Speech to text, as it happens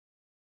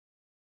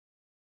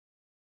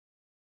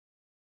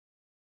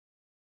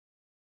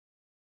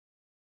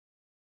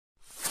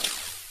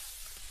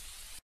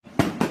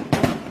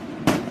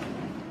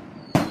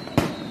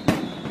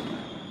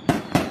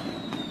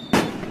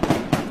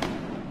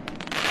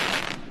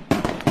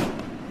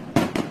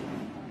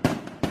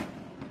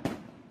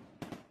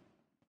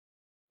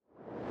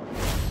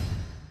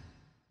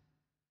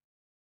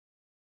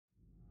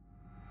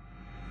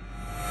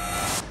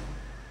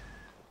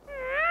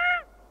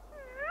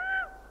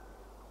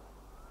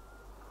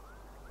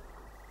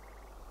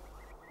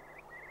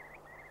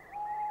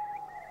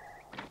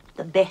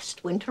the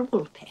best winter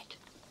wool, Pet,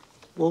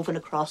 woven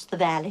across the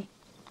valley.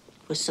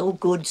 It was so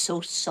good, so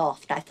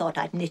soft, I thought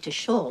I'd knit a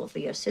shawl for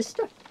your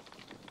sister.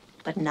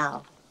 But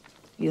now,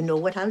 you know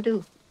what I'll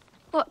do.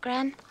 What,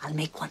 Gran? I'll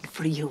make one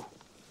for you.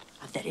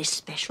 A very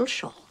special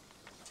shawl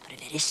for a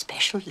very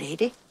special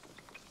lady.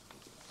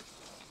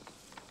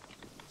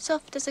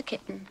 Soft as a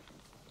kitten.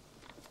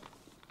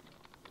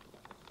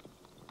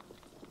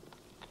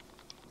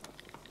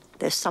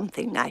 There's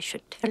something I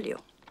should tell you.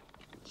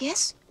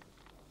 Yes?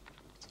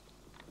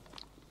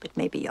 But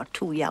maybe you're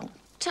too young.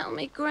 Tell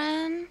me,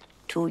 Gran.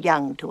 Too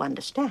young to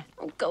understand.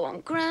 Oh, go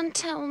on, Gran,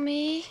 tell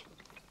me.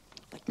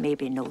 But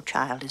maybe no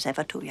child is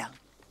ever too young.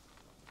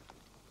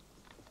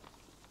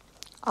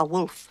 A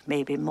wolf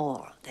may be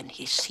more than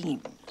he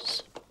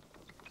seems.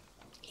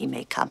 He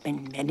may come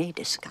in many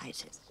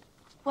disguises.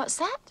 What's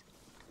that?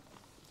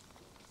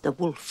 The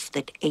wolf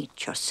that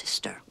ate your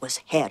sister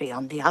was hairy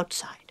on the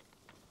outside.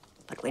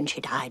 But when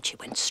she died, she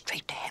went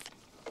straight to heaven.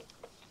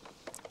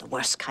 The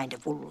worst kind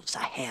of wolves are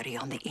hairy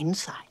on the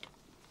inside.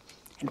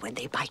 And when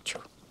they bite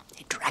you,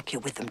 they drag you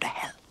with them to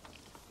hell.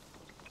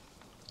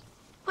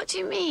 What do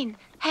you mean,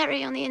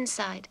 hairy on the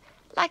inside?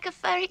 Like a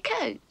furry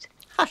coat?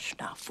 Hush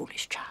now,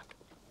 foolish child.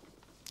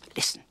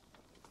 Listen.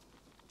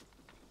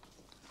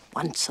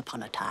 Once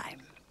upon a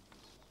time,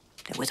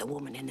 there was a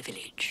woman in the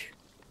village.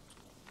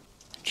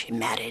 And she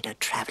married a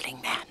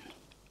traveling man.